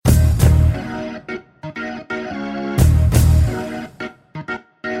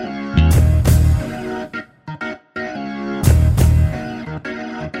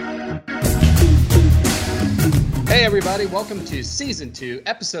everybody. Welcome to Season 2,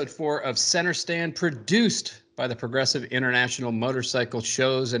 Episode 4 of Center Stand, produced by the Progressive International Motorcycle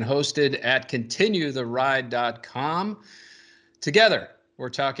Shows and hosted at ContinueTheRide.com. Together, we're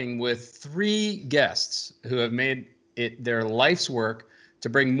talking with three guests who have made it their life's work to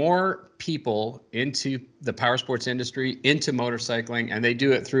bring more people into the power sports industry, into motorcycling, and they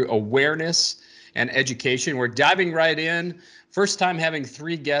do it through awareness and education. We're diving right in. First time having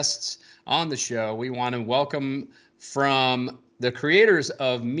three guests on the show. We want to welcome from the creators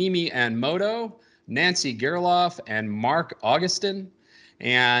of Mimi and Moto, Nancy Gerloff and Mark Augustin,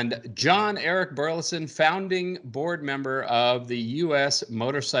 and John Eric Burleson, founding board member of the U.S.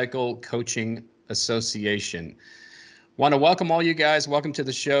 Motorcycle Coaching Association. Want to welcome all you guys. Welcome to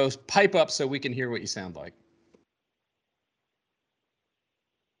the show. Pipe up so we can hear what you sound like.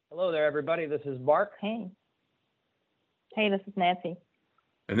 Hello there, everybody. This is Mark. Hey. Hey, this is Nancy.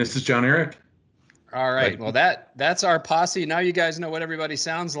 And this is John Eric. All right. Well, that's our posse. Now you guys know what everybody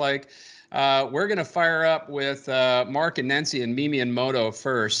sounds like. We're going to fire up with Mark and Nancy and Mimi and Moto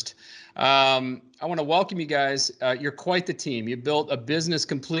first. I want to welcome you guys. You're quite the team. You built a business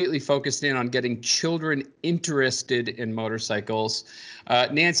completely focused in on getting children interested in motorcycles.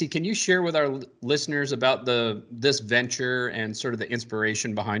 Nancy, can you share with our listeners about this venture and sort of the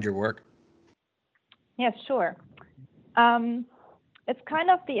inspiration behind your work? Yes, sure. It's kind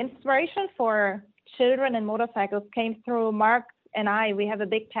of the inspiration for children and motorcycles came through Mark and I. We have a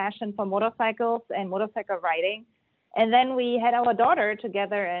big passion for motorcycles and motorcycle riding. And then we had our daughter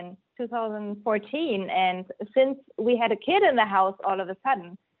together in 2014. And since we had a kid in the house, all of a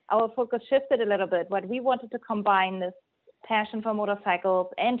sudden, our focus shifted a little bit. But we wanted to combine this passion for motorcycles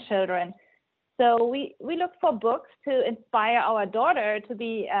and children. So we looked for books to inspire our daughter to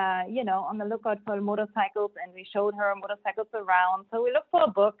be, on the lookout for motorcycles. And we showed her motorcycles around. So we looked for a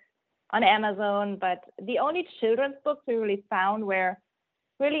book on Amazon. But the only children's books we really found were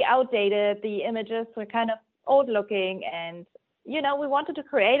really outdated. The images were kind of old looking, and we wanted to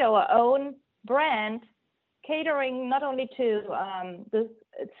create our own brand, catering not only to this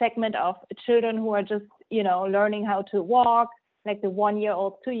segment of children who are just learning how to walk, like the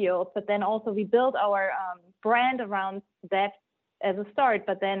 1-year-olds, 2-year-olds, but then also we built our brand around that as a start.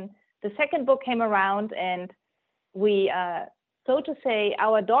 But then the second book came around, and we so to say,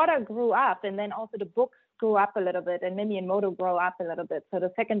 our daughter grew up, and then also the books grew up a little bit, and Mimi and Moto grew up a little bit. So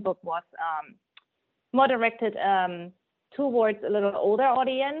the second book was more directed towards a little older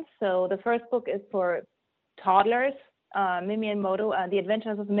audience. So the first book is for toddlers, Mimi and Moto, The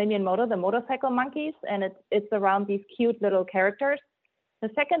Adventures of Mimi and Moto, the Motorcycle Monkeys, and it's around these cute little characters. The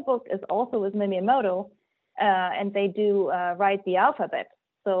second book is also with Mimi and Moto, and they do write the alphabet.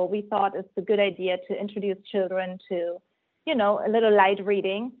 So we thought it's a good idea to introduce children to, a little light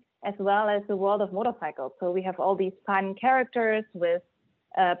reading, as well as the world of motorcycles. So we have all these fun characters with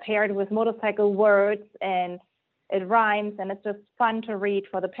paired with motorcycle words, and it rhymes, and it's just fun to read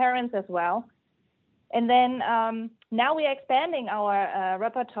for the parents as well. And then now we are expanding our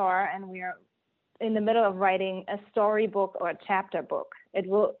repertoire, and we are in the middle of writing a storybook or a chapter book. It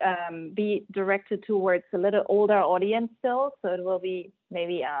will be directed towards a little older audience still, so it will be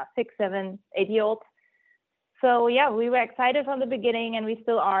maybe 6, 7, 8-year-olds. So yeah, we were excited from the beginning, and we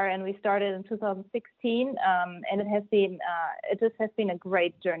still are. And we started in 2016, and it just has been a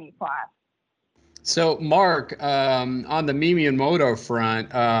great journey for us. So Mark, on the Mimi and Moto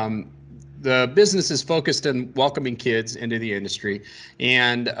front, the business is focused on welcoming kids into the industry,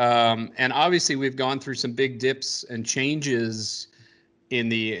 and obviously we've gone through some big dips and changes in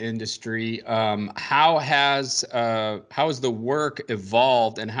the industry. How has the work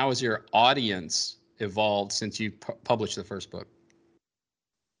evolved, and how has your audience evolved since you published the first book?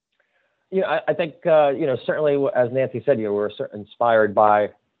 I think certainly, as Nancy said, we're inspired by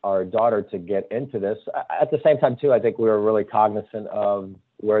our daughter to get into this. At the same time, too, I think we were really cognizant of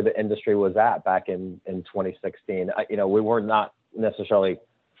where the industry was at back in 2016. We were not necessarily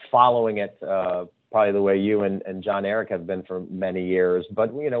following it probably the way you and John Eric have been for many years.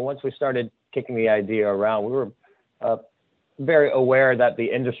 But, once we started kicking the idea around, we were very aware that the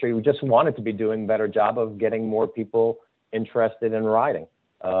industry just wanted to be doing a better job of getting more people interested in riding.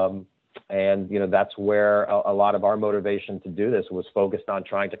 And, that's where a lot of our motivation to do this was focused on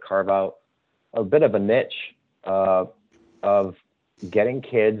trying to carve out a bit of a niche of getting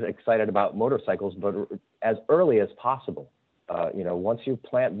kids excited about motorcycles, but as early as possible. Once you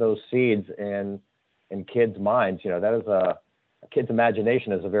plant those seeds in kids' minds, that is a kid's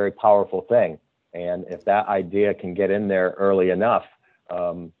imagination is a very powerful thing. And if that idea can get in there early enough,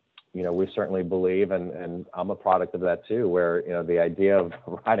 we certainly believe, and I'm a product of that too, where, the idea of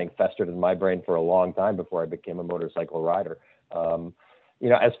riding festered in my brain for a long time before I became a motorcycle rider.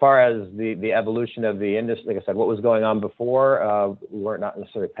 As far as the evolution of the industry, like I said, what was going on before, we weren't not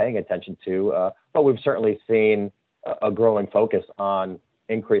necessarily paying attention to, but we've certainly seen a growing focus on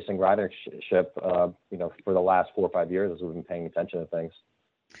increasing ridership, for the last 4 or 5 years as we've been paying attention to things.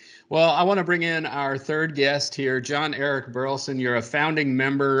 Well, I want to bring in our third guest here, John Eric Burleson. You're a founding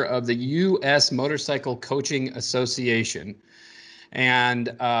member of the U.S. Motorcycle Coaching Association.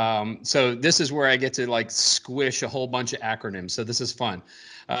 And so this is where I get to squish a whole bunch of acronyms. So this is fun.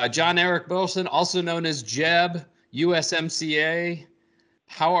 John Eric Burleson, also known as Jeb, USMCA.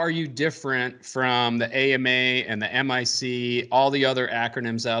 How are you different from the AMA and the MIC, all the other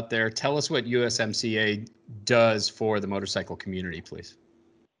acronyms out there? Tell us what USMCA does for the motorcycle community, please.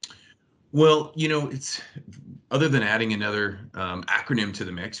 Well, it's other than adding another acronym to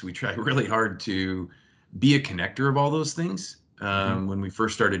the mix, we try really hard to be a connector of all those things. When we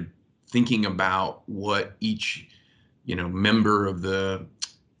first started thinking about what each, member of the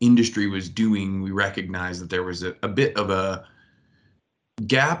industry was doing, we recognized that there was a bit of a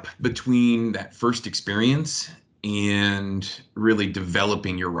gap between that first experience and really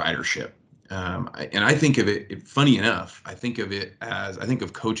developing your ridership. And I think of it, funny enough, I think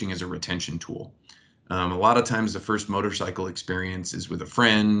of coaching as a retention tool. A lot of times the first motorcycle experience is with a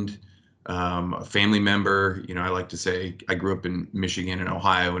friend, a family member. I like to say I grew up in Michigan and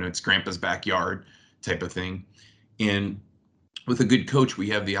Ohio, and it's grandpa's backyard type of thing. And with a good coach, we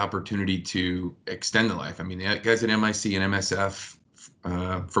have the opportunity to extend the life. I mean, the guys at MIC and MSF,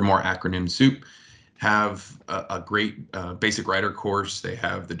 for more acronym soup, have a great basic rider course. They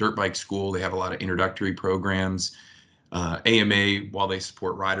have the dirt bike school. They have a lot of introductory programs. AMA, while they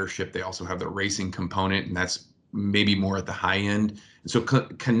support ridership, they also have the racing component, and that's maybe more at the high end. And so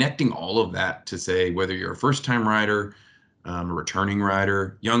connecting all of that to say, whether you're a first-time rider, a returning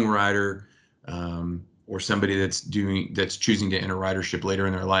rider, young rider, or somebody that's choosing to enter ridership later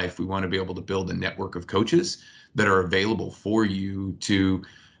in their life, we want to be able to build a network of coaches that are available for you to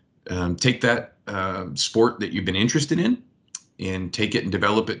take that sport that you've been interested in and take it and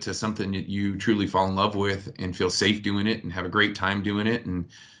develop it to something that you truly fall in love with and feel safe doing it and have a great time doing it, and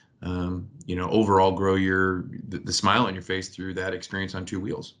overall grow the smile on your face through that experience on two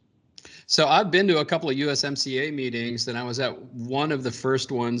wheels. So I've been to a couple of USMCA meetings, and I was at one of the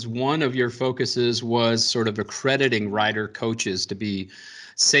first ones. One of your focuses was sort of accrediting rider coaches to be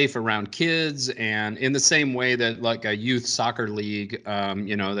safe around kids, and in the same way that like a youth soccer league,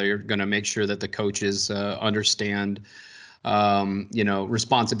 they're going to make sure that the coaches understand,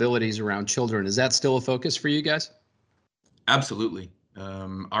 responsibilities around children. Is that still a focus for you guys? Absolutely.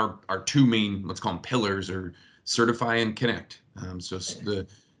 Our two main, let's call them pillars, are certify and connect.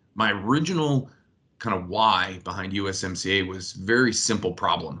 My original kind of why behind USMCA was very simple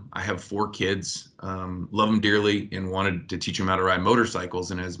problem. I have 4 kids, love them dearly, and wanted to teach them how to ride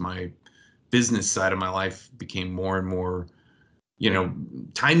motorcycles. And as my business side of my life became more and more,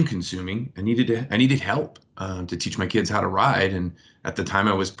 time consuming, I needed help to teach my kids how to ride. And at the time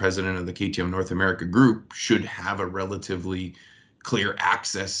I was president of the KTM North America group, should have a relatively clear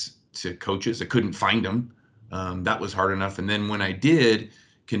access to coaches. I couldn't find them. That was hard enough. And then when I did,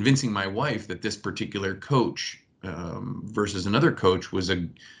 convincing my wife that this particular coach versus another coach was a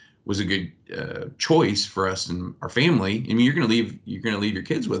good choice for us and our family. I mean, you're going to leave your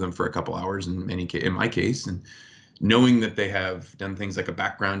kids with them for a couple hours in my case, and knowing that they have done things like a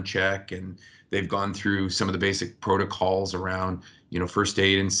background check and they've gone through some of the basic protocols around, first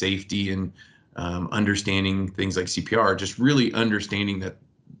aid and safety, and understanding things like CPR, just really understanding that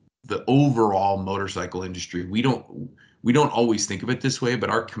the overall motorcycle industry, we don't always think of it this way, but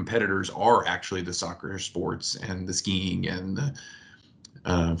our competitors are actually the soccer sports and the skiing and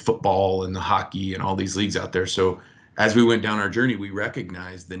the football and the hockey and all these leagues out there. So as we went down our journey, we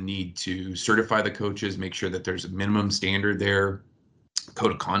recognized the need to certify the coaches, make sure that there's a minimum standard there,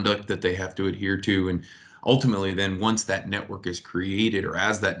 code of conduct that they have to adhere to. And ultimately, then once that network is created, or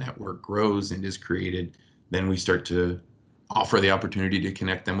as that network grows and is created, then we start to offer the opportunity to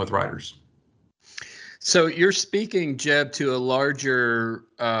connect them with riders. So you're speaking, Jeb, to a larger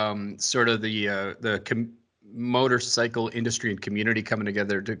sort of the motorcycle industry and community coming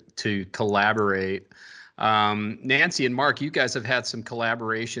together to collaborate. Nancy and Mark, you guys have had some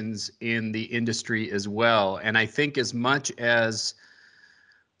collaborations in the industry as well. And I think as much as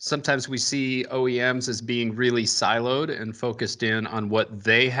sometimes we see OEMs as being really siloed and focused in on what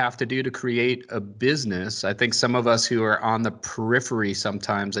they have to do to create a business, I think some of us who are on the periphery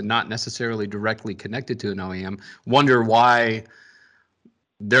sometimes and not necessarily directly connected to an OEM wonder why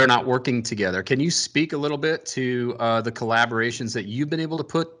they're not working together. Can you speak a little bit to the collaborations that you've been able to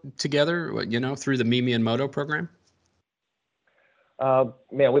put together, through the Mimi and Moto program?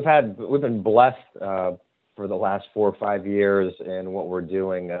 Man, we've been blessed for the last 4 or 5 years in what we're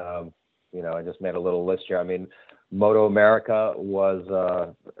doing. I just made a little list here. I mean, Moto America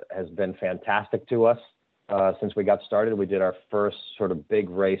has been fantastic to us since we got started. We did our first sort of big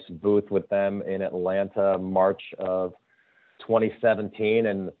race booth with them in Atlanta, March of 2017,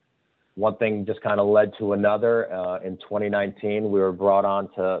 and one thing just kind of led to another. In 2019, we were brought on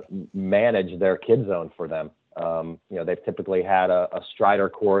to manage their kid zone for them. They've typically had a Strider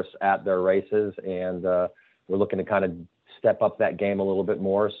course at their races, and we're looking to kind of step up that game a little bit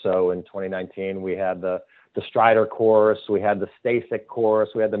more. So in 2019, we had the Strider course, we had the Stasic course,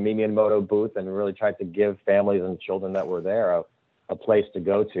 we had the Mimi and Moto booth, and really tried to give families and children that were there a place to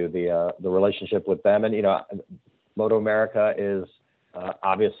go to. The relationship with them, and Moto America is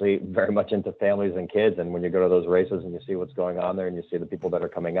obviously very much into families and kids. And when you go to those races and you see what's going on there and you see the people that are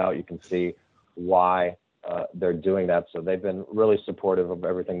coming out, you can see why they're doing that. So they've been really supportive of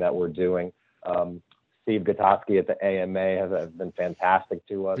everything that we're doing. Steve Gutowski at the AMA has been fantastic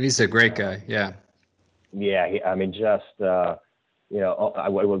to us. He's a great guy. Yeah. Yeah. We joke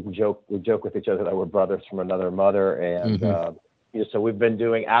with each other that we're brothers from another mother. And, so we've been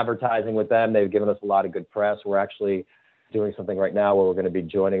doing advertising with them. They've given us a lot of good press. We're actually doing something right now where we're going to be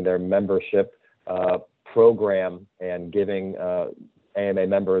joining their membership program and giving AMA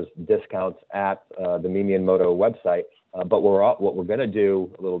members discounts at the Mimi and Moto website. But what we're going to do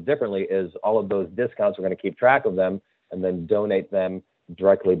a little differently is all of those discounts, we're going to keep track of them and then donate them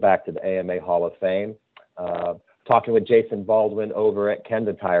directly back to the AMA Hall of Fame. Talking with Jason Baldwin over at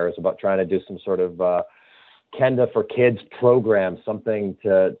Kenda Tires about trying to do some sort of Kenda for Kids program, something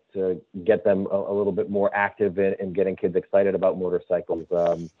to get them a little bit more active in getting kids excited about motorcycles.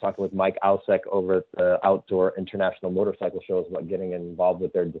 Talking with Mike Ausek over at the Outdoor International Motorcycle Shows about getting involved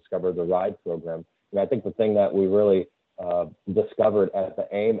with their Discover the Ride program. And I think the thing that we really discovered at the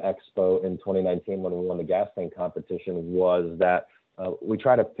AIM Expo in 2019 when we won the gas tank competition was that we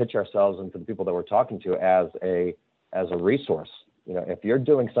try to pitch ourselves and to the people that we're talking to as a resource. If you're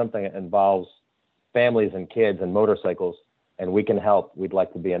doing something that involves families and kids and motorcycles and we can help, we'd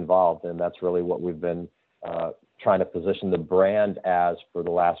like to be involved. And that's really what we've been trying to position the brand as for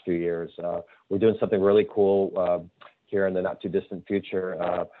the last few years. We're doing something really cool here in the not too distant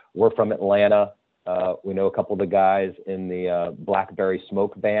future. We're from Atlanta. We know a couple of the guys in the Blackberry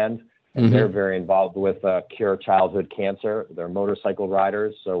Smoke Band, and they're very involved with Cure Childhood Cancer. They're motorcycle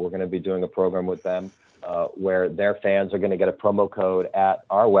riders. So we're going to be doing a program with them where their fans are going to get a promo code at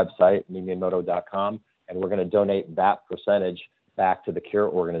our website, mimiandmoto.com, and we're going to donate that percentage back to the Cure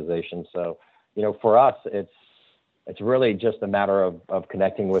organization. So, for us, it's really just a matter of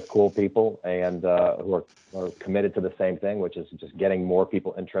connecting with cool people and who are committed to the same thing, which is just getting more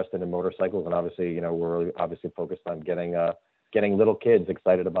people interested in motorcycles. And obviously, we're really obviously focused on getting little kids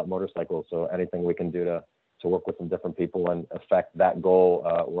excited about motorcycles. So anything we can do to work with some different people and affect that goal,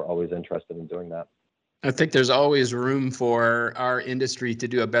 we're always interested in doing that. I think there's always room for our industry to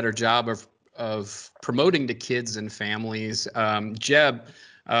do a better job of promoting to kids and families. Jeb,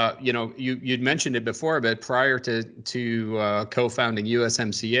 you'd mentioned it before, but prior to co-founding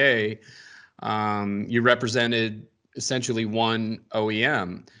USMCA, you represented essentially one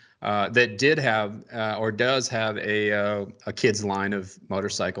OEM that did have or does have a kids line of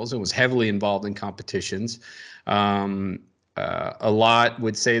motorcycles and was heavily involved in competitions. A lot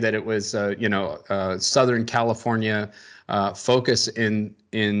would say that it was, Southern California focus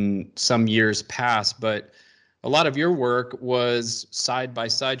in some years past, but a lot of your work was side by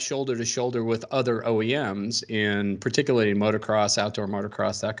side, shoulder to shoulder with other OEMs, in particularly motocross, outdoor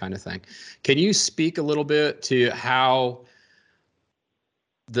motocross, that kind of thing. Can you speak a little bit to how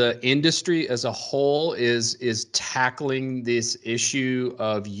the industry as a whole is tackling this issue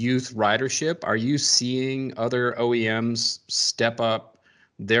of youth ridership? Are you seeing other OEMs step up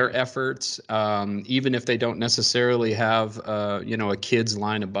their efforts, even if they don't necessarily have a kids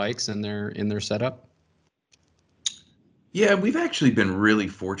line of bikes in their setup? Yeah, we've actually been really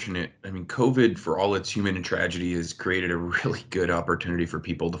fortunate. I mean, COVID, for all its human and tragedy, has created a really good opportunity for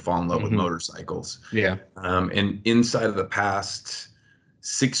people to fall in love with motorcycles. Yeah. And inside of the past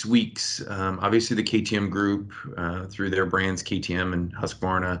 6 weeks, obviously the KTM group, through their brands KTM and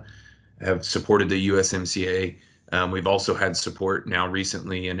Husqvarna, have supported the USMCA. We've also had support now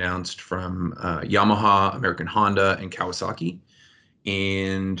recently announced from Yamaha, American Honda, and Kawasaki.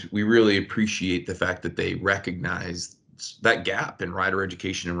 And we really appreciate the fact that they recognize that gap in rider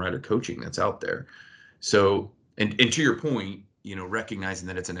education and rider coaching that's out there. So, and to your point, recognizing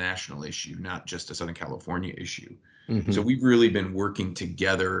that it's a national issue, not just a Southern California issue. Mhm. So we've really been working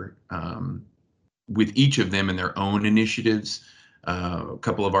together with each of them in their own initiatives. A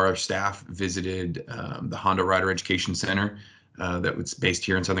couple of our staff visited the Honda Rider Education Center that was based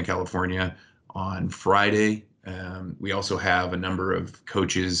here in Southern California on Friday. We also have a number of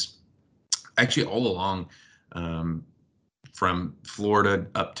coaches actually all along from Florida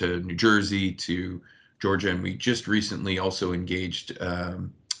up to New Jersey to Georgia. And we just recently also engaged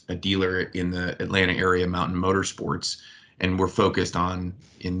a dealer in the Atlanta area, Mountain Motorsports. And we're focused on,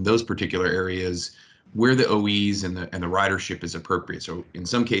 in those particular areas, where the OEs and the ridership is appropriate. So in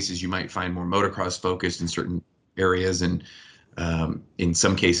some cases, you might find more motocross focused in certain areas, and in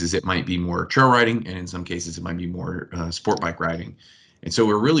some cases it might be more trail riding, and in some cases it might be more sport bike riding. And so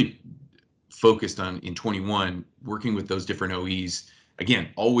we're really focused on, in 21, working with those different OEs. Again,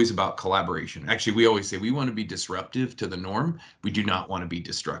 always about collaboration. Actually, we always say we want to be disruptive to the norm. We do not want to be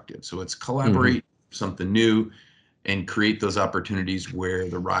destructive. So it's collaborate, something new, and create those opportunities where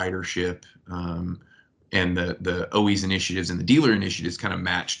the ridership and the OE's initiatives and the dealer initiatives kind of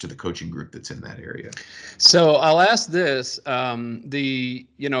match to the coaching group that's in that area. So I'll ask this: we've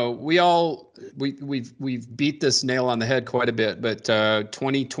beat this nail on the head quite a bit, but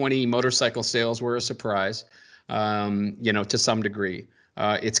 2020 motorcycle sales were a surprise, to some degree.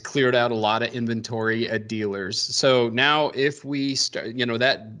 It's cleared out a lot of inventory at dealers. So now, if we start,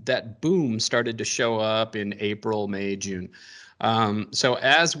 that boom started to show up in April, May, June. So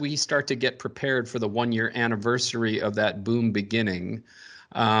as we start to get prepared for the 1-year anniversary of that boom beginning,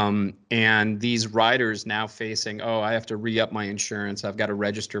 and these riders now facing, I have to re-up my insurance, I've got to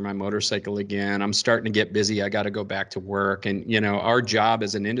register my motorcycle again, I'm starting to get busy, I got to go back to work. And, our job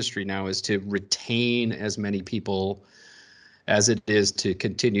as an industry now is to retain as many people as it is to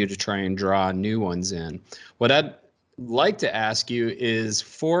continue to try and draw new ones in. What I'd like to ask you is,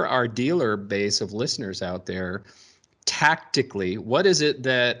 for our dealer base of listeners out there, tactically, what is it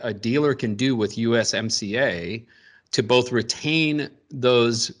that a dealer can do with USMCA to both retain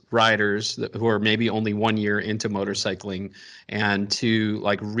those riders who are maybe only 1 year into motorcycling, and to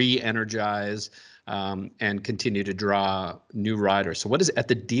re-energize and continue to draw new riders? So what is, at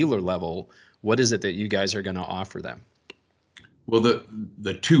the dealer level, what is it that you guys are going to offer them? Well,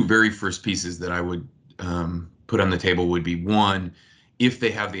 the two very first pieces that I would put on the table would be, one, if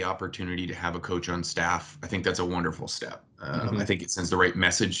they have the opportunity to have a coach on staff, I think that's a wonderful step. I think it sends the right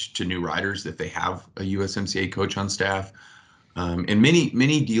message to new riders that they have a USMCA coach on staff. And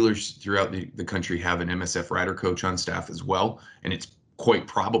many dealers throughout the country have an MSF rider coach on staff as well. And it's quite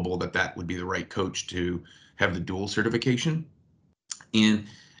probable that would be the right coach to have the dual certification. And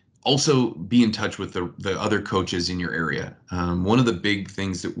also be in touch with the other coaches in your area. One of the big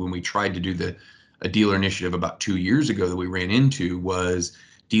things that when we tried to do a dealer initiative about 2 years ago that we ran into was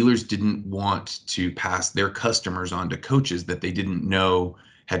dealers didn't want to pass their customers on to coaches that they didn't know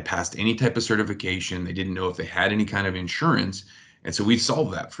had passed any type of certification. They didn't know if they had any kind of insurance. And so we've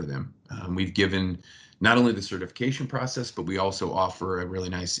solved that for them. We've given not only the certification process, but we also offer a really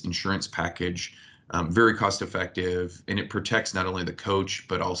nice insurance package, very cost effective, and it protects not only the coach,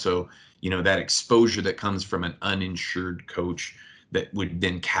 but also, that exposure that comes from an uninsured coach that would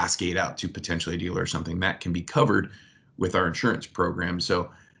then cascade out to potentially a dealer or something that can be covered with our insurance program.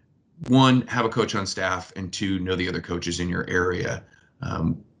 So, one, have a coach on staff, and two, know the other coaches in your area.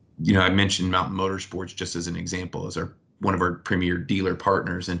 I mentioned Mountain Motorsports just as an example, as one of our premier dealer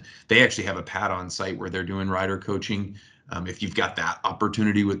partners, and they actually have a pad on site where they're doing rider coaching. If you've got that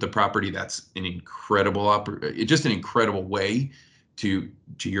opportunity with the property, that's an incredible just an incredible way to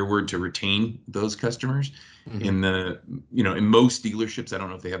your word, to retain those customers. In in most dealerships, I don't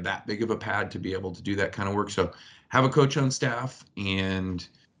know if they have that big of a pad to be able to do that kind of work. So have a coach on staff, and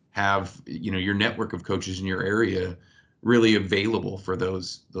have your network of coaches in your area really available for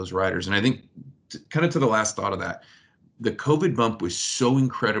those riders. And I think kind of to the last thought of that, the COVID bump was so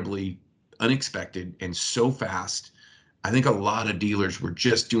incredibly unexpected and so fast. I think a lot of dealers were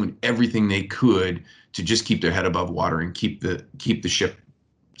just doing everything they could to just keep their head above water and keep the ship,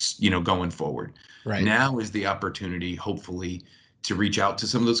 going forward. Right. Now is the opportunity, hopefully, to reach out to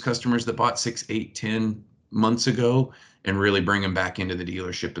some of those customers that bought 6, 8, 10 months ago and really bring them back into the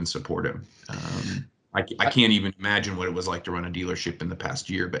dealership and support them. I can't even imagine what it was like to run a dealership in the past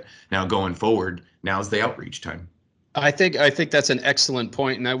year, but now going forward, now's the outreach time. I think that's an excellent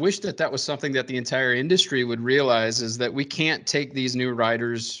point, and I wish that was something that the entire industry would realize, is that we can't take these new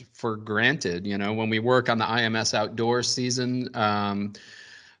riders for granted. When we work on the IMS outdoor season,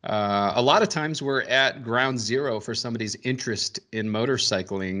 a lot of times we're at ground zero for somebody's interest in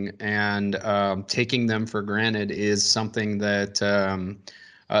motorcycling, and taking them for granted is something that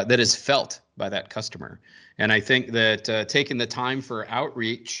that is felt by that customer. And I think that taking the time for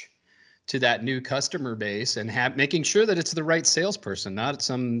outreach to that new customer base and making sure that it's the right salesperson, not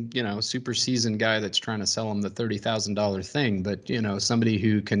some, super seasoned guy that's trying to sell them the $30,000 thing, but, somebody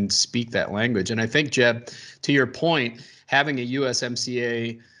who can speak that language. And I think, Jeb, to your point, having a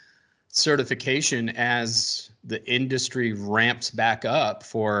USMCA certification as the industry ramps back up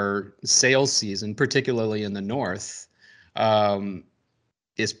for sales season, particularly in the North,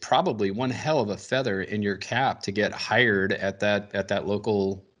 is probably one hell of a feather in your cap to get hired at that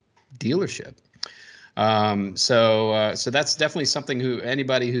local dealership. So that's definitely something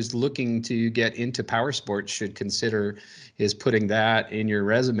anybody who's looking to get into power sports should consider, is putting that in your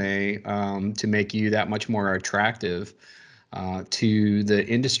resume to make you that much more attractive to the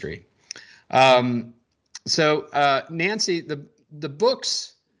industry. So Nancy, the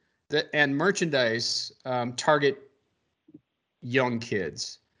books and merchandise target young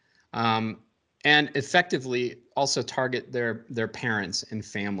kids, and effectively also target their parents and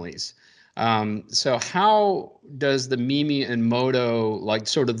families. So how does the Mimi and Moto, like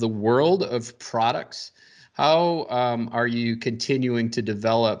sort of the world of products, how are you continuing to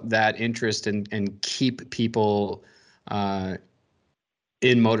develop that interest and keep people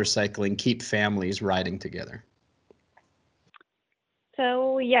in motorcycling, keep families riding together?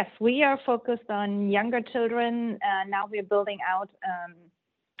 So yes, we are focused on younger children. Now we're building out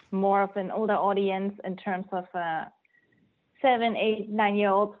more of an older audience in terms of 7, 8,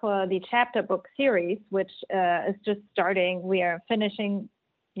 9-year-olds for the chapter book series, which is just starting. We are finishing,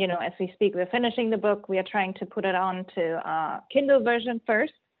 as we speak, we're finishing the book. We are trying to put it on to Kindle version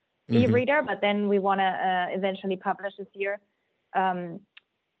first, e-reader, but then we want to eventually publish this year.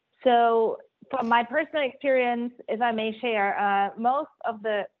 So from my personal experience, if I may share, most of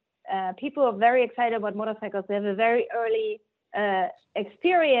the people are very excited about motorcycles. They have a very early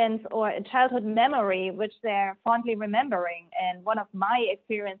experience or a childhood memory, which they're fondly remembering. And one of my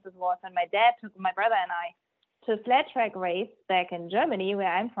experiences was when my dad took my brother and I to a flat track race back in Germany,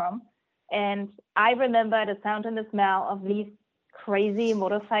 where I'm from. And I remember the sound and the smell of these crazy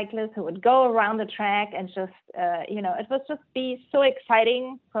motorcyclists who would go around the track and just, it was just be so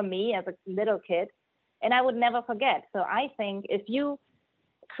exciting for me as a little kid. And I would never forget. So I think if you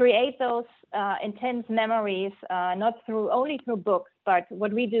create those intense memories, not only through books, but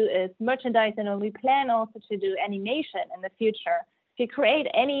what we do is merchandise, and we plan also to do animation in the future. If you create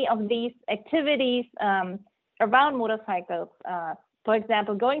any of these activities around motorcycles, for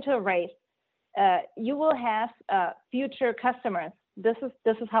example, going to a race, you will have future customers. This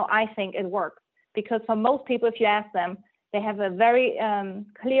is how I think it works. Because for most people, if you ask them, they have a very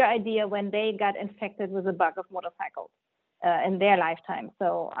clear idea when they got infected with a bug of motorcycles in their lifetime.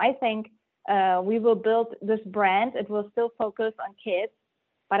 So I think we will build this brand. It will still focus on kids,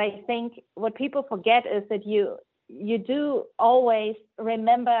 but I think what people forget is that you do always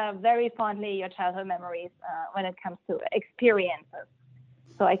remember very fondly your childhood memories when it comes to experiences.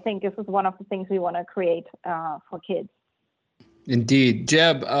 So I think this is one of the things we want to create for kids. Indeed.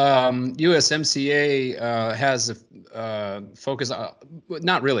 Jeb, USMCA has a focus,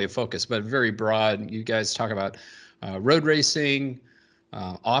 not really a focus, but very broad. You guys talk about road racing,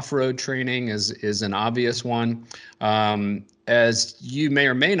 off-road training is an obvious one. As you may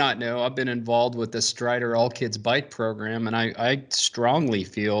or may not know, I've been involved with the Strider All Kids Bike program, and I strongly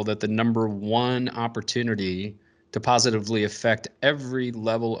feel that the number one opportunity to positively affect every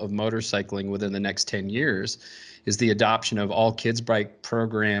level of motorcycling within the next 10 years is the adoption of all kids bike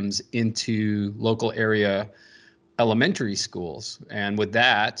programs into local area elementary schools. And with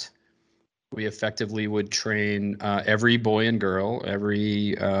that, we effectively would train every boy and girl,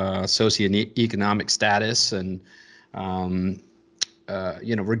 every socioeconomic status, and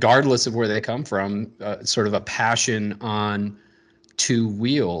regardless of where they come from, sort of a passion on two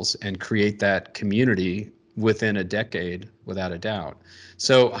wheels, and create that community within a decade, without a doubt.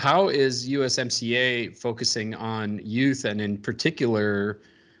 So how is USMCA focusing on youth, and in particular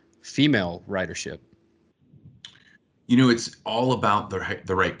female ridership? It's all about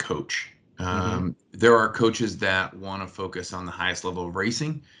the right coach. There are coaches that want to focus on the highest level of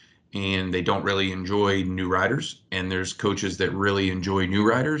racing, and they don't really enjoy new riders. And there's coaches that really enjoy new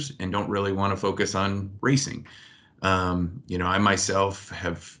riders and don't really want to focus on racing. I myself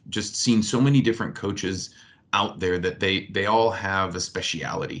have just seen so many different coaches out there that they all have a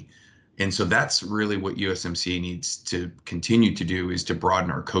speciality. And so that's really what USMCA needs to continue to do, is to broaden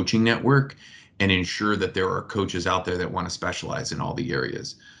our coaching network and ensure that there are coaches out there that want to specialize in all the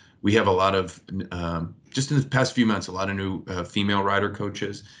areas. We have a lot of, just in the past few months, a lot of new female rider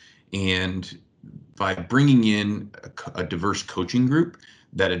coaches. And by bringing in a diverse coaching group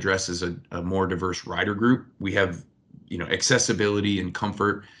that addresses a more diverse rider group, we have, accessibility and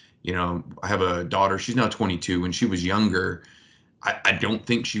comfort. I have a daughter, she's now 22. When she was younger, I don't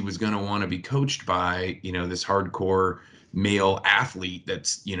think she was going to want to be coached by, this hardcore male athlete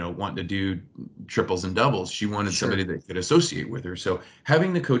that's, wanting to do triples and doubles. She wanted somebody that could associate with her. So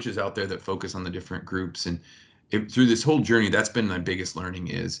having the coaches out there that focus on the different groups, and through this whole journey, that's been my biggest learning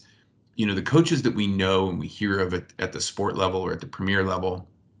is, the coaches that we know and we hear of at the sport level or at the premier level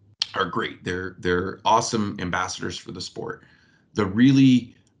are great. They're awesome ambassadors for the sport. The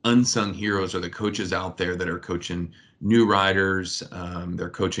really unsung heroes are the coaches out there that are coaching new riders. They're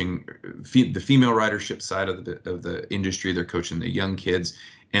coaching the female ridership side of the industry. They're coaching the young kids,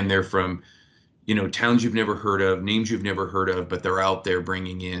 and they're from, towns you've never heard of, names you've never heard of, but they're out there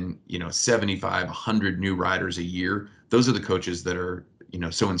bringing in, 75, 100 new riders a year. Those are the coaches that are,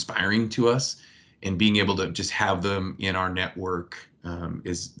 so inspiring to us, and being able to just have them in our network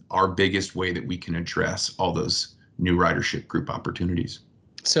is our biggest way that we can address all those new ridership group opportunities.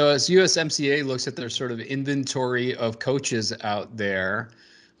 So as USMCA looks at their sort of inventory of coaches out there,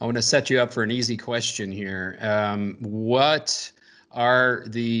 I want to set you up for an easy question here. What are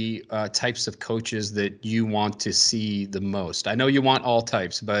the types of coaches that you want to see the most? I know you want all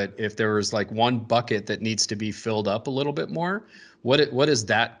types, but if there was like one bucket that needs to be filled up a little bit more, what does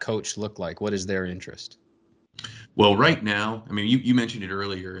that coach look like? What is their interest? Well, right now, I mean, you mentioned it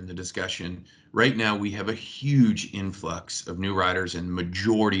earlier in the discussion. Right now, we have a huge influx of new riders, and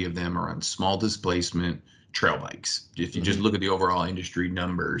majority of them are on small displacement trail bikes. If you just look at the overall industry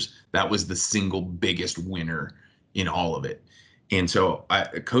numbers, that was the single biggest winner in all of it. And so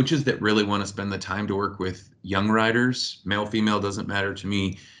coaches that really want to spend the time to work with young riders, male, female, doesn't matter to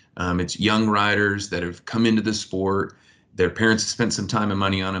me. It's young riders that have come into the sport. Their parents have spent some time and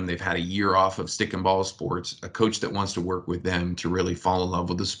money on them. They've had a year off of stick and ball sports. A coach that wants to work with them to really fall in love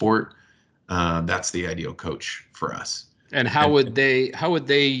with the sport, that's the ideal coach for us. And how would they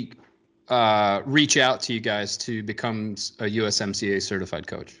reach out to you guys to become a USMCA certified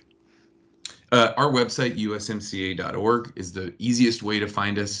coach? Our website, usmca.org, is the easiest way to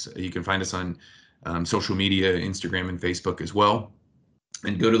find us. You can find us on social media, Instagram and Facebook as well.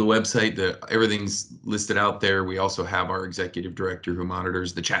 And go to the website. Everything's listed out there. We also have our executive director who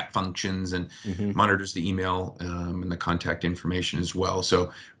monitors the chat functions and monitors the email and the contact information as well. So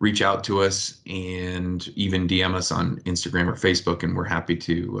reach out to us and even DM us on Instagram or Facebook, and we're happy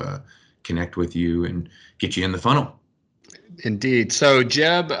to connect with you and get you in the funnel. Indeed. So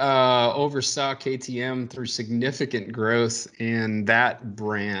Jeb oversaw KTM through significant growth in that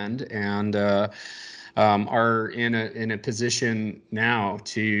brand, and are in a position now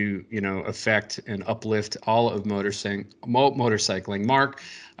to affect and uplift all of motorcycling. Mark,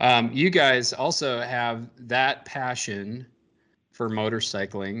 you guys also have that passion for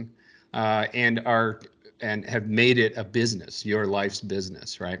motorcycling, and have made it a business, your life's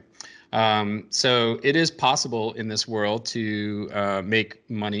business, right? So it is possible in this world to make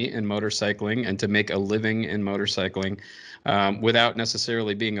money in motorcycling and to make a living in motorcycling without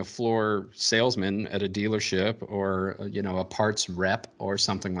necessarily being a floor salesman at a dealership or a parts rep or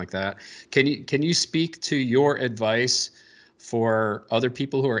something like that. Can you speak to your advice for other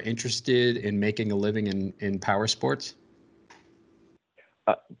people who are interested in making a living in power sports?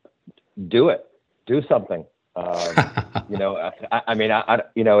 Do it. Do something. I mean,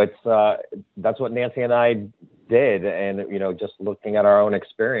 it's that's what Nancy and I did, and just looking at our own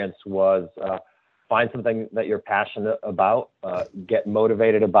experience was find something that you're passionate about, get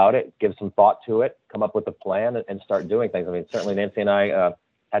motivated about it, give some thought to it, come up with a plan, and start doing things. I mean, certainly Nancy and I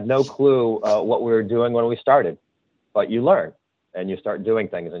had no clue what we were doing when we started, but you learn and you start doing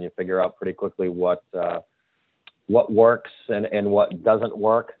things, and you figure out pretty quickly what works and what doesn't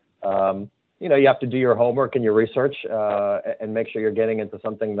work. You have to do your homework and your research and make sure you're getting into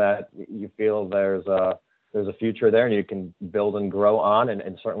something that you feel there's a future there and you can build and grow on.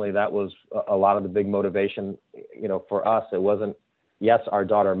 And certainly that was a lot of the big motivation, for us. It wasn't, yes, our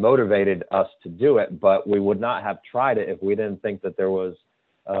daughter motivated us to do it, but we would not have tried it if we didn't think that there was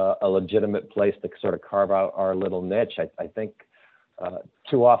a legitimate place to sort of carve out our little niche. I think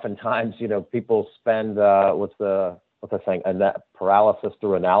too often times, people spend, what's the saying? Paralysis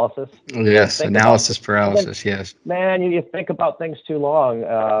through analysis. Yes, analysis paralysis. Yes. Man, you think about things too long,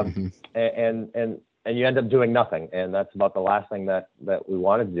 and you end up doing nothing, and that's about the last thing that we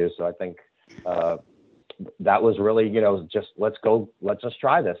wanted to do. So I think, that was really, just let's just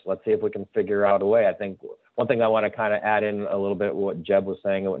try this. Let's see if we can figure out a way. I think one thing I want to kind of add in a little bit what Jeb was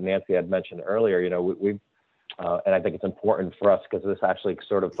saying and what Nancy had mentioned earlier, we've and I think it's important for us because this actually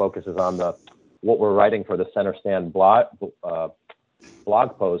sort of focuses on what we're writing for the Center Stand blog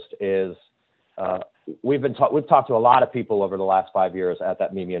post is we've talked to a lot of people over the last 5 years at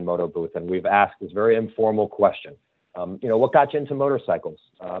that Mimi and Moto booth, and we've asked this very informal question. What got you into motorcycles?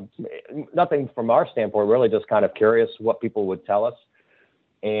 Nothing from our standpoint, really just kind of curious what people would tell us.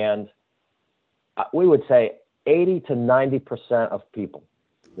 And we would say 80 to 90% of people,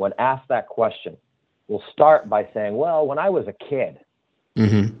 when asked that question, will start by saying, well, when I was a kid.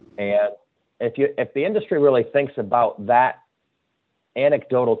 Mm-hmm. And if the industry really thinks about that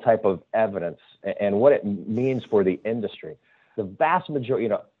anecdotal type of evidence and what it means for the industry, the vast majority,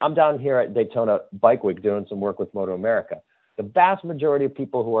 I'm down here at Daytona Bike Week doing some work with Moto America. The vast majority of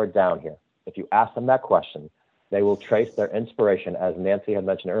people who are down here, if you ask them that question, they will trace their inspiration, as Nancy had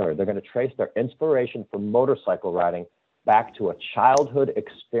mentioned earlier. They're going to trace their inspiration for motorcycle riding back to a childhood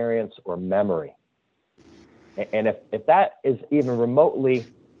experience or memory. And if that is even remotely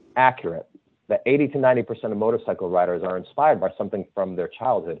accurate, that 80 to 90% of motorcycle riders are inspired by something from their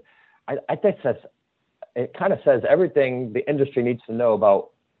childhood, I think it kind of says everything the industry needs to know about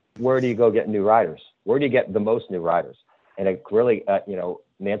where do you go get new riders? Where do you get the most new riders? And it really,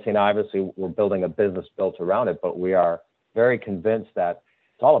 Nancy and I, obviously, we're building a business built around it, but we are very convinced that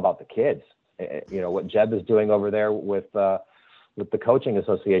it's all about the kids. What Jeb is doing over there with the coaching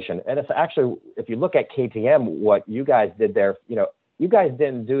association. And it's actually, if you look at KTM, what you guys did there, you guys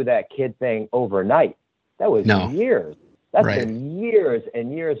didn't do that kid thing overnight. That was years. That's been years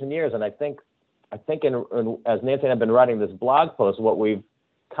and years and years. And I think as Nancy and I have been writing this blog post, what we've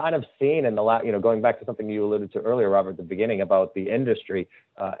kind of seen in the last, going back to something you alluded to earlier, Robert, at the beginning about the industry,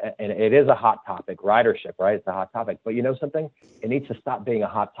 and it is a hot topic, ridership, right? It's a hot topic, but you know something? It needs to stop being a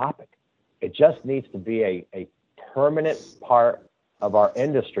hot topic. It just needs to be a permanent part of our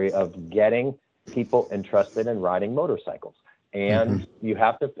industry of getting people interested in riding motorcycles. And you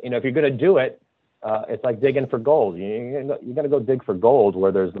have to, if you're going to do it, it's like digging for gold. You're going to go dig for gold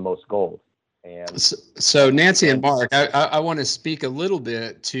where there's the most gold. And so Nancy and Mark, I want to speak a little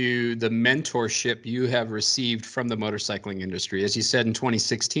bit to the mentorship you have received from the motorcycling industry. As you said, in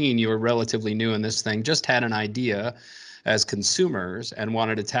 2016, you were relatively new in this thing, just had an idea as consumers and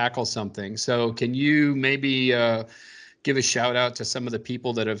wanted to tackle something. So can you maybe give a shout out to some of the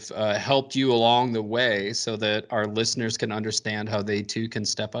people that have helped you along the way so that our listeners can understand how they too can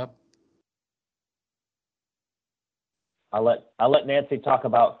step up? I'll let Nancy talk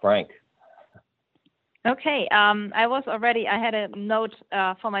about Frank. Okay, I had a note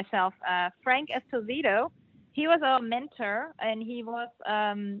for myself. Frank Esposito, he was our mentor, and he was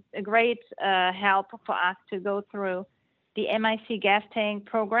a great help for us to go through the MIC gas tank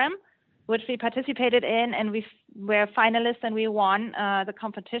program, which we participated in, and we were finalists and we won the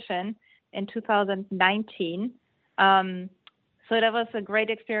competition in 2019. So that was a great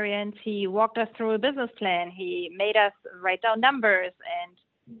experience. He walked us through a business plan. He made us write down numbers and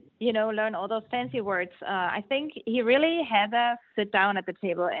learn all those fancy words. I think he really had us sit down at the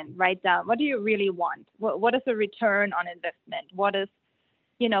table and write down, what do you really want? What is the return on investment? What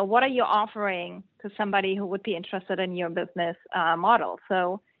are you offering to somebody who would be interested in your business model?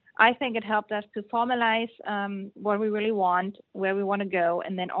 So I think it helped us to formalize what we really want, where we want to go,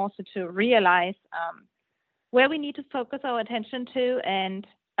 and then also to realize where we need to focus our attention to and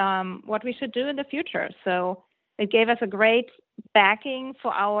what we should do in the future. So it gave us a great backing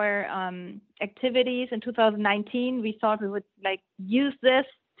for our activities in 2019. We thought we would use this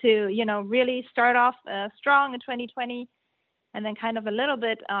to, really start off strong in 2020. And then kind of a little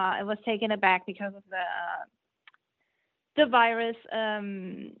bit, it was taken aback because of the virus,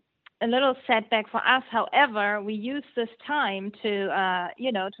 a little setback for us. However, we used this time to,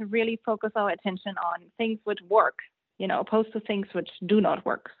 to really focus our attention on things which work, opposed to things which do not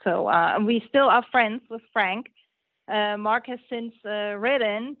work. So we still are friends with Frank. Mark has since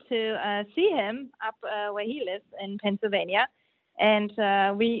ridden to see him up where he lives in Pennsylvania. And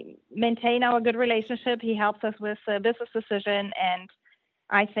we maintain our good relationship. He helps us with business decision. And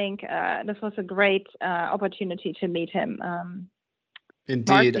I think this was a great opportunity to meet him. Indeed.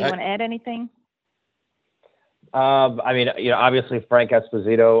 Mark, do you want to add anything? Obviously Frank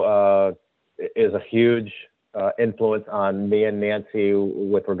Esposito is a huge influence on me and Nancy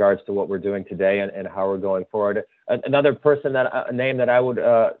with regards to what we're doing today and how we're going forward. Another person name that I would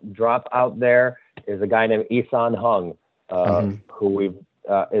drop out there is a guy named Isan Hung, who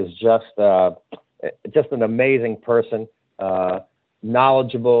is just an amazing person,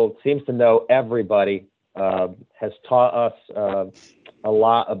 knowledgeable, seems to know everybody. has taught us a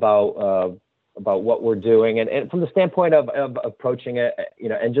lot about what we're doing, and from the standpoint of approaching it,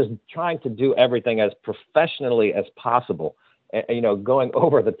 and just trying to do everything as professionally as possible, and, going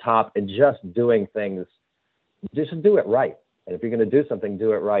over the top and just doing things, just do it right. And if you're going to do something,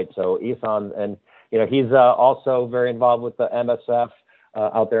 do it right. So Ethan, and he's also very involved with the MSF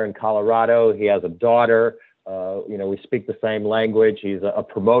out there in Colorado. He has a daughter. We speak the same language. He's a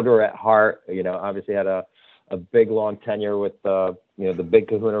promoter at heart. Obviously had a big long tenure with the big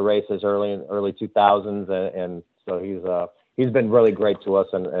Kahuna races early 2000s, and so he's been really great to us,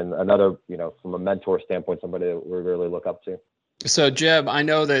 and another, from a mentor standpoint, somebody that we really look up to. So Jeb, I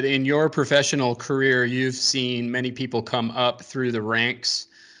know that in your professional career, you've seen many people come up through the ranks,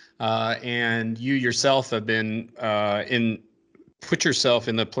 and you yourself have been put yourself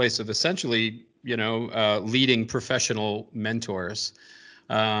in the place of essentially, leading professional mentors.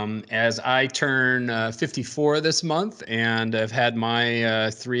 As I turn 54 this month, and I've had my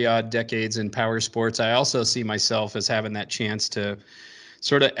 3 odd decades in power sports, I also see myself as having that chance to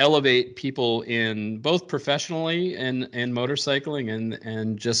sort of elevate people in both professionally and motorcycling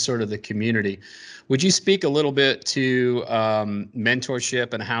and just sort of the community. Would you speak a little bit to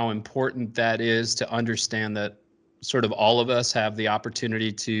mentorship and how important that is to understand that sort of all of us have the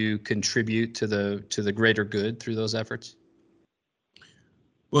opportunity to contribute to the greater good through those efforts?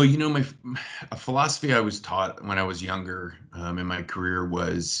 Well, a philosophy I was taught when I was younger in my career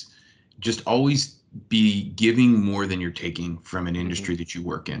was just always be giving more than you're taking from an industry that you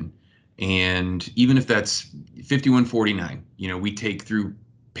work in. And even if that's 5149, we take through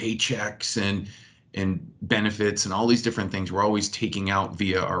paychecks and benefits and all these different things. We're always taking out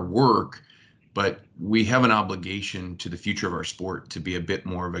via our work, but we have an obligation to the future of our sport to be a bit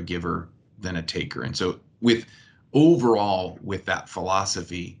more of a giver than a taker. And so with that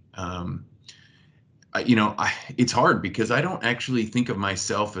philosophy, it's hard because I don't actually think of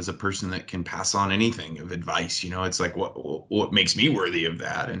myself as a person that can pass on anything of advice. It's like what makes me worthy of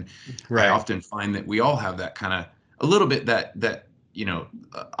that. And Right. I often find that we all have that kind of a little bit that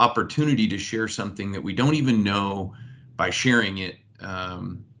opportunity to share something that we don't even know by sharing it,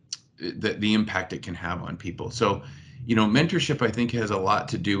 the impact it can have on people. So, mentorship, I think, has a lot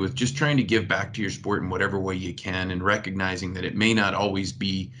to do with just trying to give back to your sport in whatever way you can, and recognizing that it may not always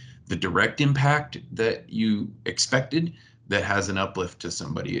be the direct impact that you expected that has an uplift to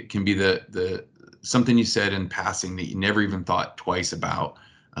somebody. It can be the something you said in passing that you never even thought twice about,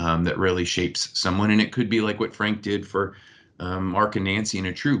 that really shapes someone. And it could be like what Frank did for Mark and Nancy in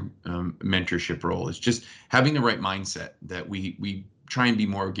a true mentorship role. It's just having the right mindset that we try and be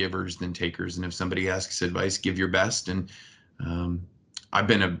more givers than takers. And if somebody asks advice, give your best. And I've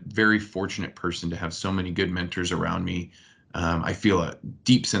been a very fortunate person to have so many good mentors around me. I feel a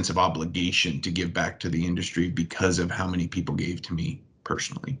deep sense of obligation to give back to the industry because of how many people gave to me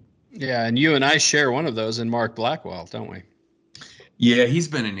personally. Yeah, and you and I share one of those in Mark Blackwell, don't we? Yeah, he's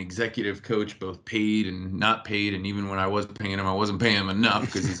been an executive coach, both paid and not paid. And even when I was paying him, I wasn't paying him enough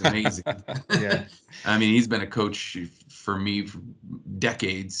because he's amazing. Yeah. I mean, he's been a coach for me for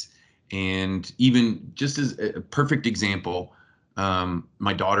decades. And even just as a perfect example,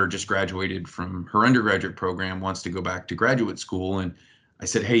 my daughter just graduated from her undergraduate program, wants to go back to graduate school. And I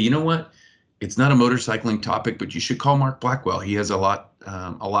said, hey, you know what? It's not a motorcycling topic, but you should call Mark Blackwell. He has a lot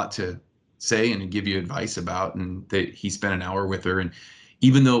to say and give you advice about. And that he spent an hour with her. And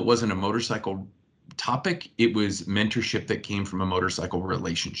even though it wasn't a motorcycle topic, it was mentorship that came from a motorcycle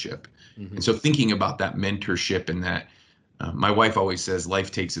relationship. Mm-hmm. And so thinking about that mentorship and that, my wife always says life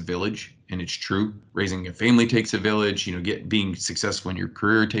takes a village, and it's true. Raising a family takes a village. Being successful in your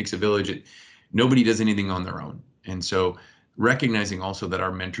career takes a village. Nobody does anything on their own. And so recognizing also that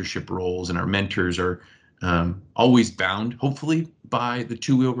our mentorship roles and our mentors are always bound, hopefully, by the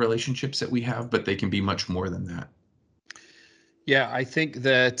two-wheel relationships that we have, but they can be much more than that. Yeah, I think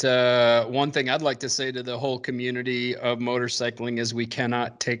that one thing I'd like to say to the whole community of motorcycling is we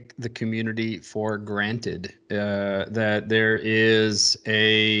cannot take the community for granted. That there is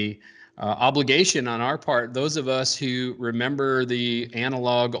a obligation on our part. Those of us who remember the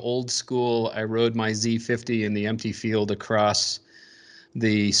analog old school, I rode my Z50 in the empty field across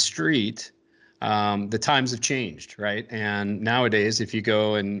the street. The times have changed, right? And nowadays, if you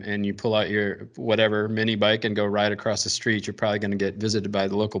go and you pull out your whatever mini bike and go ride across the street, you're probably going to get visited by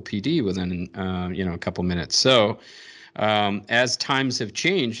the local PD within a couple minutes. So as times have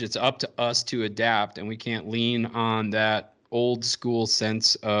changed, it's up to us to adapt, and we can't lean on that old school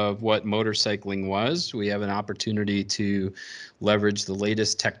sense of what motorcycling was. We have an opportunity to leverage the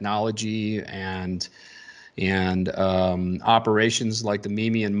latest technology and and operations like the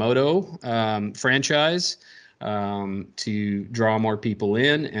Mimi and Moto franchise to draw more people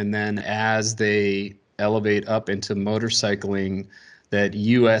in. And then as they elevate up into motorcycling, that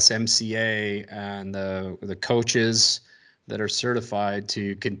USMCA and the coaches that are certified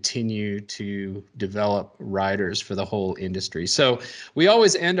to continue to develop riders for the whole industry. So we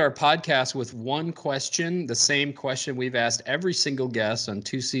always end our podcast with one question, the same question we've asked every single guest on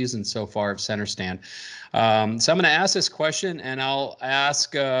 2 seasons so far of Center Stand. So I'm going to ask this question, and I'll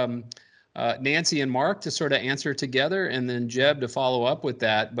ask Nancy and Mark to sort of answer together, and then Jeb to follow up with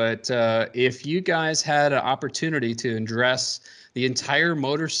that. But if you guys had an opportunity to address the entire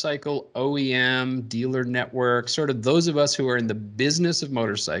motorcycle OEM dealer network, sort of those of us who are in the business of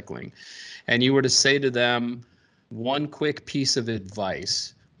motorcycling, and you were to say to them one quick piece of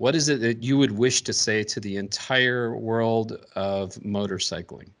advice, what is it that you would wish to say to the entire world of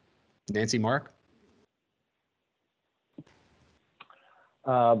motorcycling? Nancy, Mark?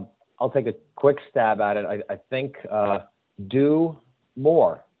 I'll take a quick stab at it. I think do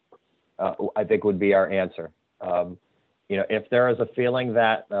more, I think would be our answer. If there is a feeling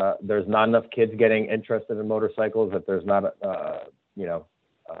that there's not enough kids getting interested in motorcycles, that there's not,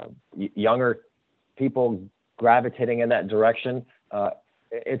 younger people gravitating in that direction,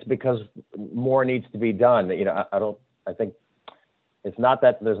 it's because more needs to be done. I think it's not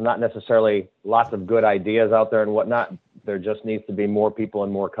that there's not necessarily lots of good ideas out there and whatnot. There just needs to be more people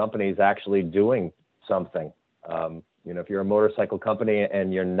and more companies actually doing something. If you're a motorcycle company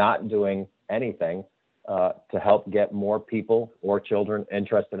and you're not doing anything to help get more people or children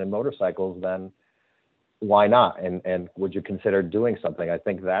interested in motorcycles, then why not? And would you consider doing something? I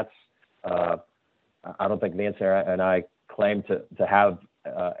think that's, I don't think Nancy and I claim to have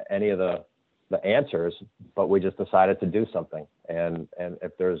any of the answers, but we just decided to do something. And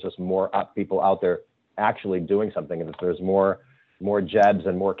if there's just more people out there actually doing something, and if there's more Jebs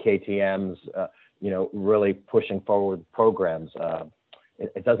and more KTMs, really pushing forward programs,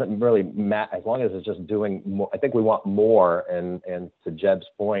 it doesn't really matter as long as it's just doing more. I think we want more. And to Jeb's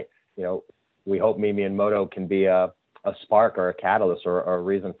point, we hope Mimi and Moto can be a spark or a catalyst or a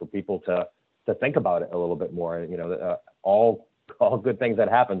reason for people to think about it a little bit more. All good things that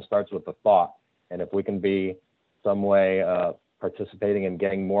happen starts with the thought. And if we can be some way participating in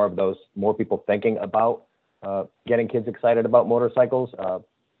getting more people thinking about getting kids excited about motorcycles,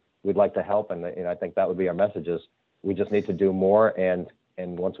 we'd like to help. And I think that would be our message: is we just need to do more. And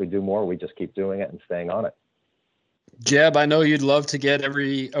once we do more, we just keep doing it and staying on it. Jeb, I know you'd love to get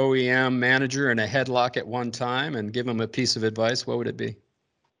every OEM manager in a headlock at one time and give them a piece of advice. What would it be?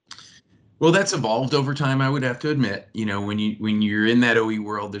 Well, that's evolved over time, I would have to admit. When you're in that OE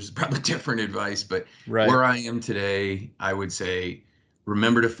world, there's probably different advice, but right. Where I am today, I would say,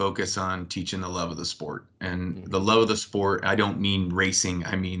 remember to focus on teaching the love of the sport. And the love of the sport, I don't mean racing,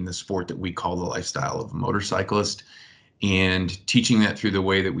 I mean the sport that we call the lifestyle of a motorcyclist, and teaching that through the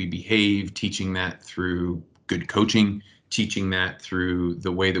way that we behave, teaching that through good coaching, teaching that through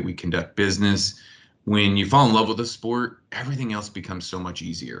the way that we conduct business. When you fall in love with the sport, everything else becomes so much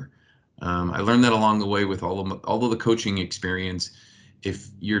easier. I learned that along the way with all of the coaching experience. If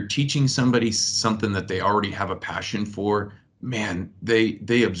you're teaching somebody something that they already have a passion for, man,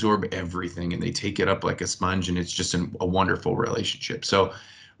 they absorb everything and they take it up like a sponge, and it's just a wonderful relationship. So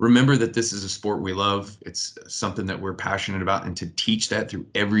remember that this is a sport we love. It's something that we're passionate about, and to teach that through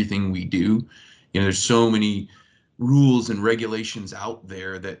everything we do. There's so many rules and regulations out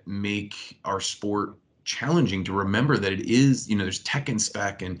there that make our sport challenging. To remember that it is, there's tech and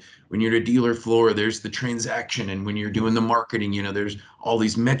spec, and when you're at a dealer floor, there's the transaction, and when you're doing the marketing, there's all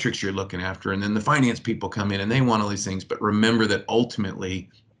these metrics you're looking after, and then the finance people come in and they want all these things. But remember that ultimately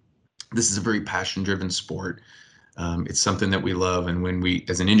this is a very passion driven sport. It's something that we love, and when we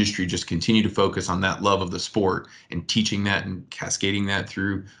as an industry just continue to focus on that love of the sport and teaching that and cascading that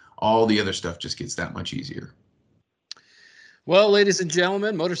through, all the other stuff just gets that much easier. Well, ladies and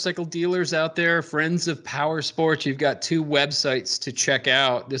gentlemen, motorcycle dealers out there, friends of power sports, you've got 2 websites to check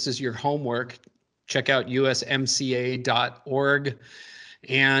out. This is your homework. Check out usmca.org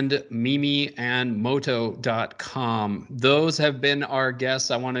and mimiandmoto.com. Those have been our guests.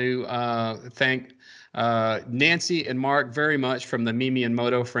 I want to thank Nancy and Mark very much from the Mimi and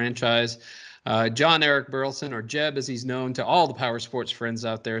Moto franchise. John Eric Burleson, or Jeb as he's known to all the power sports friends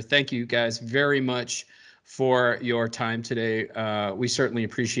out there. Thank you guys very much for your time today. We certainly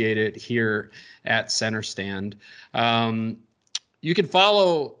appreciate it here at Center Stand. You can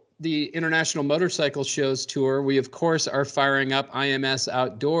follow the International Motorcycle Shows Tour. We, of course, are firing up IMS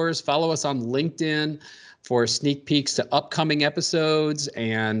Outdoors. Follow us on LinkedIn. for sneak peeks to upcoming episodes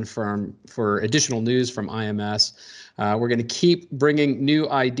and for additional news from IMS. We're going to keep bringing new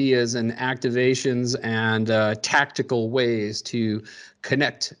ideas and activations and tactical ways to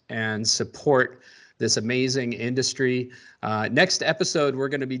connect and support this amazing industry. Next episode, we're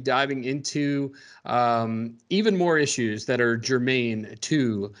going to be diving into even more issues that are germane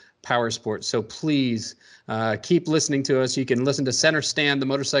to power sports. So please keep listening to us. You can listen to Center Stand, the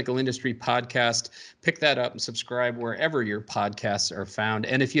Motorcycle Industry Podcast. Pick that up and subscribe wherever your podcasts are found.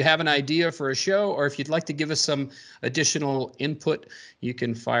 And if you have an idea for a show, or if you'd like to give us some additional input, you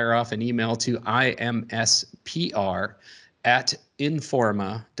can fire off an email to imspr@informa.com. That's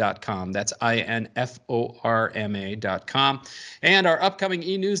INFORMA.com. And our upcoming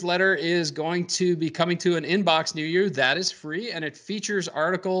e-newsletter is going to be coming to an inbox near you. That is free, and it features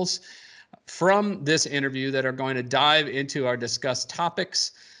articles from this interview that are going to dive into our discussed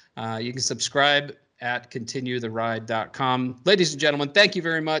topics. You can subscribe at continuetheride.com. Ladies and gentlemen, thank you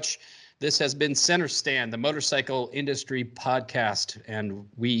very much. This has been Center Stand, the Motorcycle Industry Podcast, and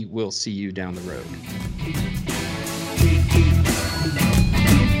we will see you down the road.